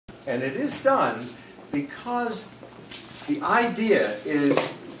And it is done because the idea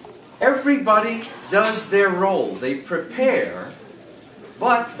is everybody does their role. They prepare,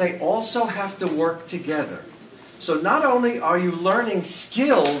 but they also have to work together. So not only are you learning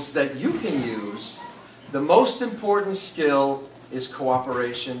skills that you can use, the most important skill is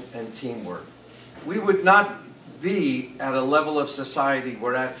cooperation and teamwork. We would not be at a level of society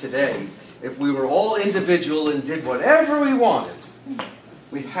we're at today if we were all individual and did whatever we wanted.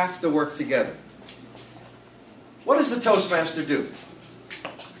 We have to work together. What does the Toastmaster do?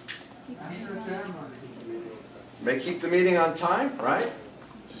 May keep the meeting on time, right?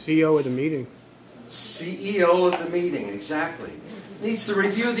 CEO of the meeting. CEO of the meeting, exactly. Needs to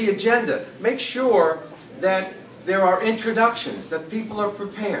review the agenda. Make sure that there are introductions, that people are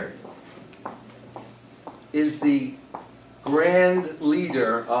prepared. Is the grand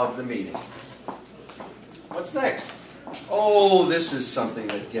leader of the meeting. What's next? Oh, this is something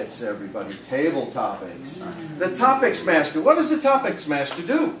that gets everybody. Table topics. The topics master. What does the topics master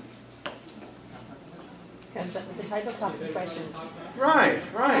do? Comes up with the table topics questions. Right,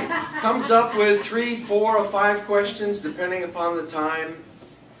 right. Comes up with 3, 4, or 5 questions depending upon the time.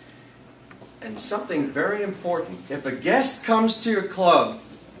 And something very important. If a guest comes to your club,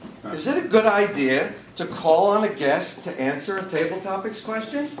 is it a good idea to call on a guest to answer a table topics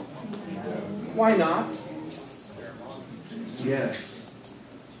question? Why not? Yes.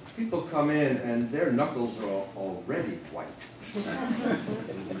 People come in and their knuckles are already white.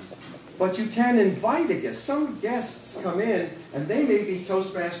 But you can invite a guest. Some guests come in and they may be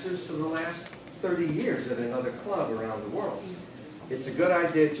Toastmasters for the last 30 years at another club around the world. It's a good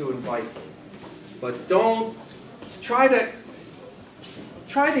idea to invite them. But don't try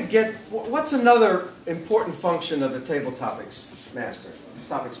to get, what's another important function of the table topics master?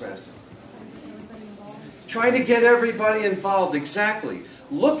 Try to get everybody involved, exactly.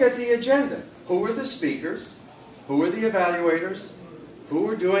 Look at the agenda. Who are the speakers? Who are the evaluators? Who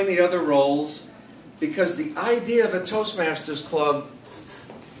are doing the other roles? Because the idea of a Toastmasters Club,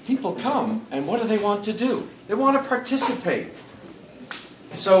 people come, and what do they want to do? They want to participate.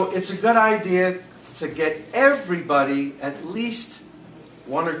 So it's a good idea to get everybody at least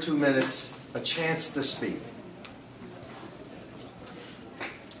 1 or 2 minutes a chance to speak.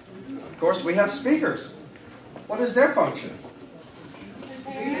 Of course, we have speakers. What is their function?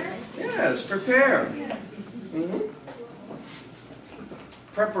 Prepare. Yes, prepare.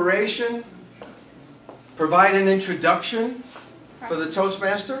 Preparation. Provide an introduction for the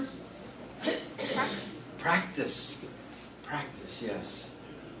Toastmaster. Practice. Practice, yes.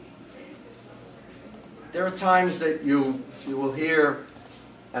 There are times that you will hear,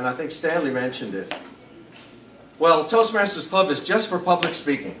 and I think Stanley mentioned it, well, Toastmasters Club is just for public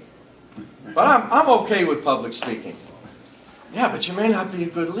speaking. But I'm okay with public speaking. Yeah, but you may not be a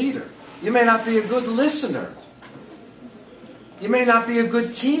good leader. You may not be a good listener. You may not be a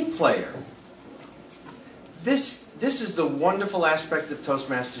good team player. This is the wonderful aspect of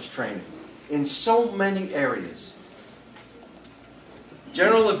Toastmasters training in so many areas.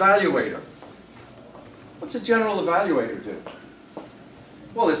 General evaluator. What's a general evaluator do?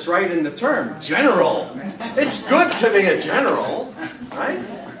 Well, it's right in the term, general. It's good to be a general, right?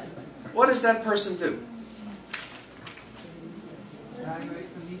 What does that person do?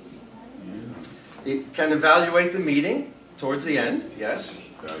 It can evaluate the meeting towards the end, yes.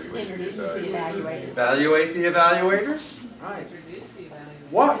 Introduces the evaluator. Evaluate the evaluators. Right.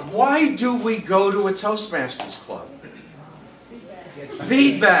 Why do we go to a Toastmasters Club?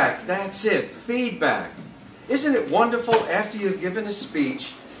 Feedback. That's it. Feedback. Isn't it wonderful after you've given a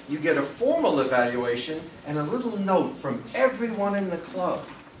speech, you get a formal evaluation and a little note from everyone in the club?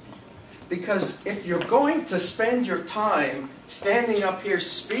 Because if you're going to spend your time standing up here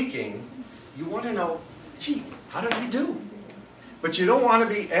speaking, you want to know, gee, how did I do? But you don't want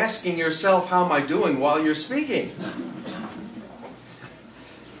to be asking yourself, how am I doing while you're speaking?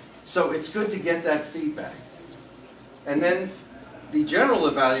 So it's good to get that feedback. And then the general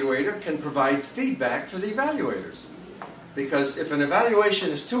evaluator can provide feedback for the evaluators. Because if an evaluation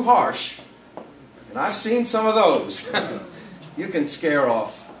is too harsh, and I've seen some of those, you can scare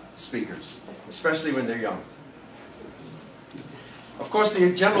off speakers, especially when they're young. Of course,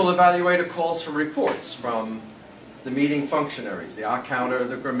 the general evaluator calls for reports from the meeting functionaries, the accountant,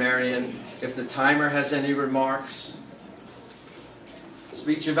 the grammarian, if the timer has any remarks.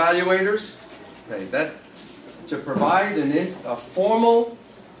 Speech evaluators, okay, that to provide a formal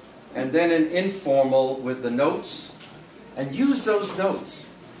and then an informal with the notes, and use those notes.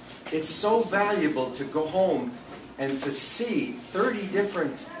 It's so valuable to go home and to see 30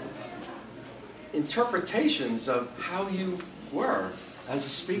 different interpretations of how you were as a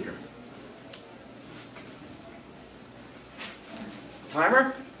speaker.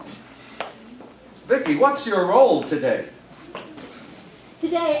 Timer? Vicki, what's your role today?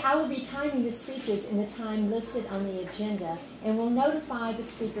 Today, I will be timing the speeches in the time listed on the agenda and will notify the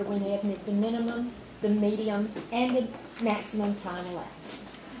speaker when they have met the minimum, the medium, and the maximum time allowed.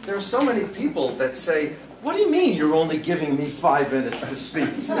 There are so many people that say, what do you mean you're only giving me 5 minutes to speak?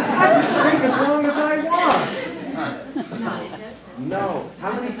 I can speak as long as I want. No.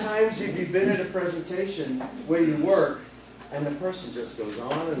 How many times have you been at a presentation where you work and the person just goes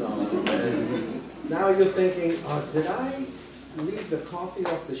on and on? And now you're thinking, did I leave the coffee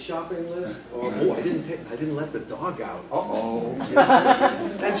off the shopping list? Or, oh, I didn't let the dog out. Uh-oh.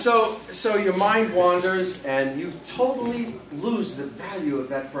 And so your mind wanders and you totally lose the value of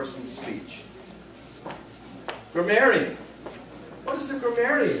that person's speech. Grammarian. What does a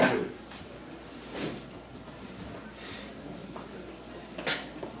grammarian do?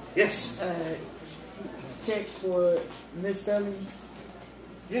 Yes. Check for misspellings.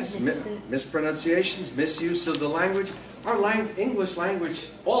 Yes, mispronunciations, misuse of the language. Our English language,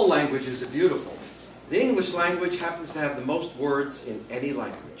 all languages are beautiful. The English language happens to have the most words in any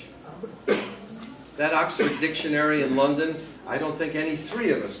language. That Oxford Dictionary in London, I don't think any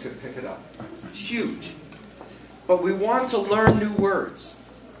 3 of us could pick it up. It's huge. But we want to learn new words.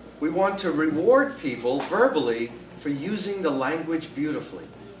 We want to reward people verbally for using the language beautifully.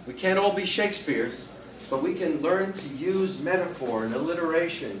 We can't all be Shakespeare's, but we can learn to use metaphor and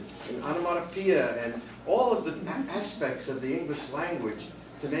alliteration and onomatopoeia and all of the aspects of the English language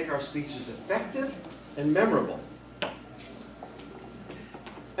to make our speeches effective and memorable.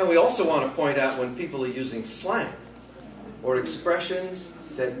 And we also want to point out when people are using slang or expressions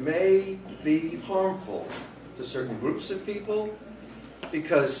that may be harmful to certain groups of people,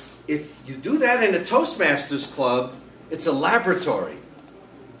 because if you do that in a Toastmasters club, it's a laboratory.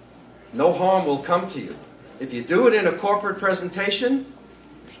 No harm will come to you. If you do it in a corporate presentation,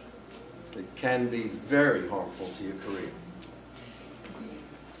 it can be very harmful to your career.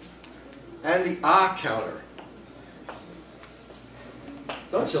 And the ah counter.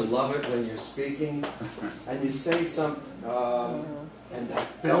 Don't you love it when you're speaking and you say something and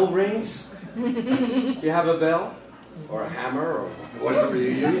that bell rings? You have a bell? Or a hammer, or whatever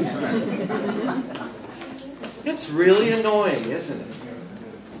you use? It's really annoying, isn't it?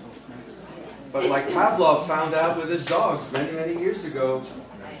 But like Pavlov found out with his dogs many, many years ago,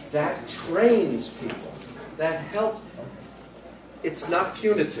 that trains people. That helps. It's not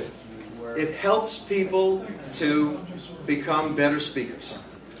punitive. It helps people to become better speakers.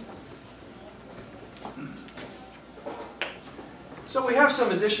 So we have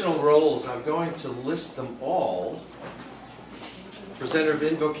some additional roles. I'm going to list them all. Presenter of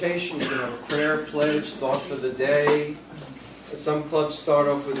invocation, you can have a prayer, pledge, thought for the day. Some clubs start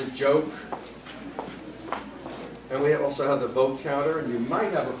off with a joke. And we also have the vote counter, and you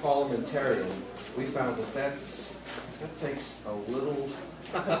might have a parliamentarian. We found that takes a little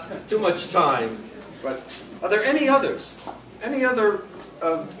too much time. But are there any others? Any other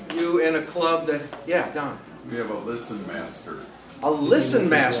of you in a club that, yeah, Don? We have a listen master. A listen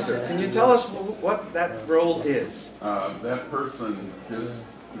master. Can you tell us what that role is? That person just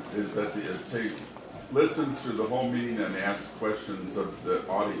is at the listens through the whole meeting and asks questions of the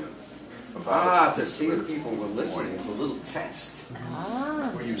audience. To see if people were listening. It's a little test.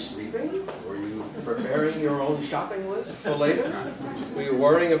 Were you sleeping? Were you preparing your own shopping list for later? Were you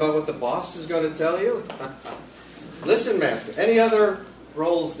worrying about what the boss is going to tell you? Listen master. Any other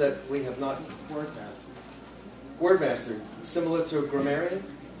roles that we have not? Wordmaster, similar to a grammarian?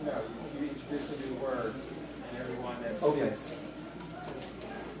 No, you introduce a new word, and everyone that's okay.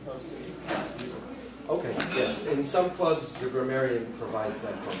 supposed to use it. Okay, yes. In some clubs, the grammarian provides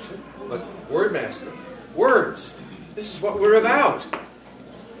that function. But Wordmaster, words, this is what we're about.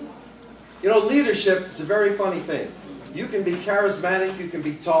 You know, leadership is a very funny thing. You can be charismatic, you can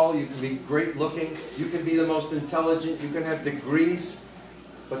be tall, you can be great looking, you can be the most intelligent, you can have degrees.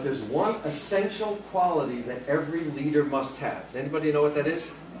 But there's one essential quality that every leader must have. Does anybody know what that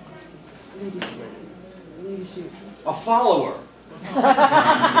is? Leadership. A follower.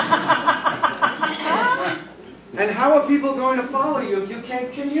 And how are people going to follow you if you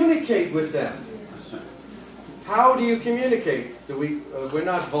can't communicate with them? How do you communicate? We're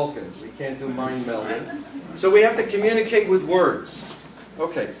not Vulcans. We can't do mind melding. So we have to communicate with words.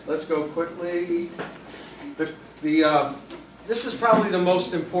 Okay, let's go quickly. This is probably the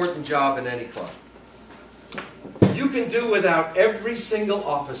most important job in any club. You can do without every single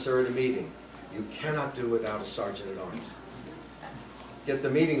officer at a meeting. You cannot do without a sergeant at arms. Get the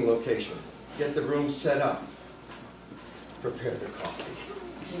meeting location. Get the room set up. prepare the coffee.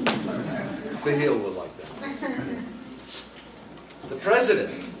 Bahil would like that. The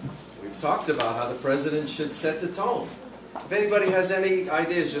president. We've talked about how the president should set the tone. If anybody has any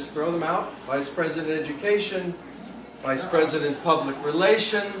ideas, just throw them out. Vice President Education, Vice President Public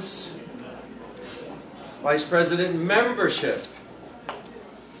Relations, Vice President Membership.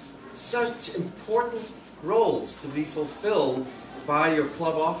 Such important roles to be fulfilled by your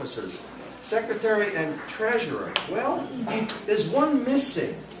club officers. Secretary and Treasurer. Well, there's one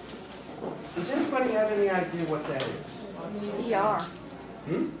missing. Does anybody have any idea what that is? DR.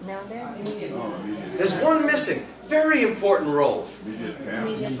 No, they're There's one missing. Very important role.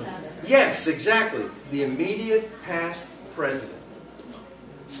 Immediate past. Yes, exactly. The immediate past president.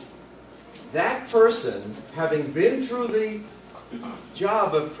 That person, having been through the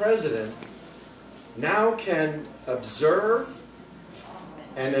job of president, now can observe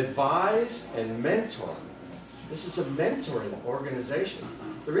and advise and mentor. This is a mentoring organization.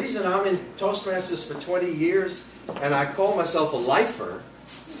 The reason I'm in Toastmasters for 20 years and I call myself a lifer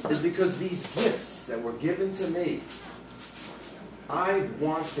is because these gifts that were given to me, I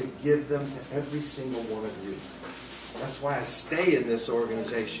want to give them to every single one of you. That's why I stay in this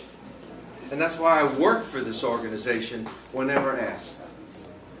organization. And that's why I work for this organization whenever asked.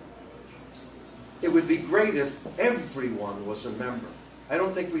 It would be great if everyone was a member. I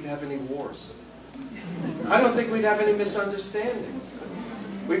don't think we'd have any wars. I don't think we'd have any misunderstandings.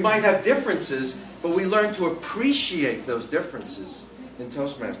 We might have differences, but we learn to appreciate those differences in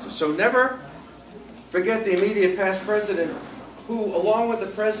Toastmasters. So never forget the immediate past president, who, along with the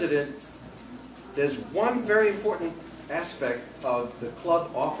president, there's one very important aspect of the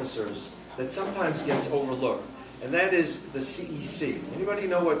club officers that sometimes gets overlooked, and that is the CEC. Anybody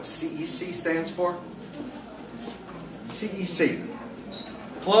know what CEC stands for? CEC.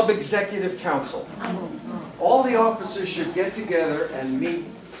 Club Executive Council. All the officers should get together and meet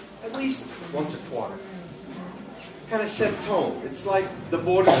at least once a quarter. Kind of set tone. It's like the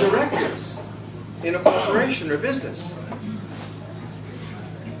board of directors in a corporation or business.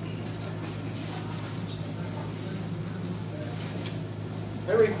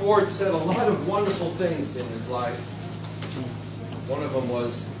 Henry Ford said a lot of wonderful things in his life. One of them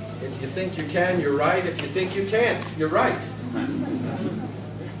was, if you think you can, you're right. If you think you can't, you're right.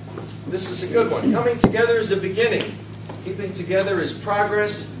 This is a good one. Coming together is a beginning. Keeping together is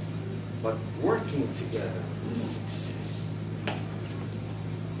progress. But working together is success.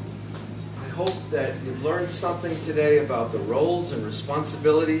 I hope that you've learned something today about the roles and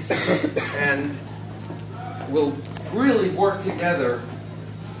responsibilities, and we'll really work together.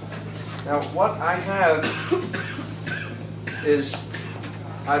 Now, what I have is,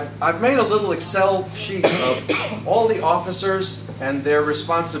 I've made a little Excel sheet of all the officers and their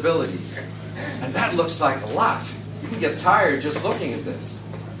responsibilities. And that looks like a lot. You can get tired just looking at this.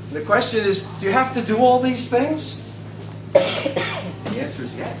 And the question is, do you have to do all these things? The answer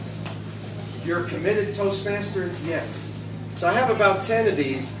is yes. If you're a committed Toastmaster, it's yes. So I have about 10 of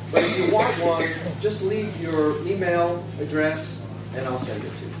these, but if you want one, just leave your email address and I'll send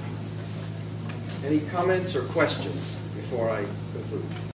it to you. Any comments or questions before I conclude?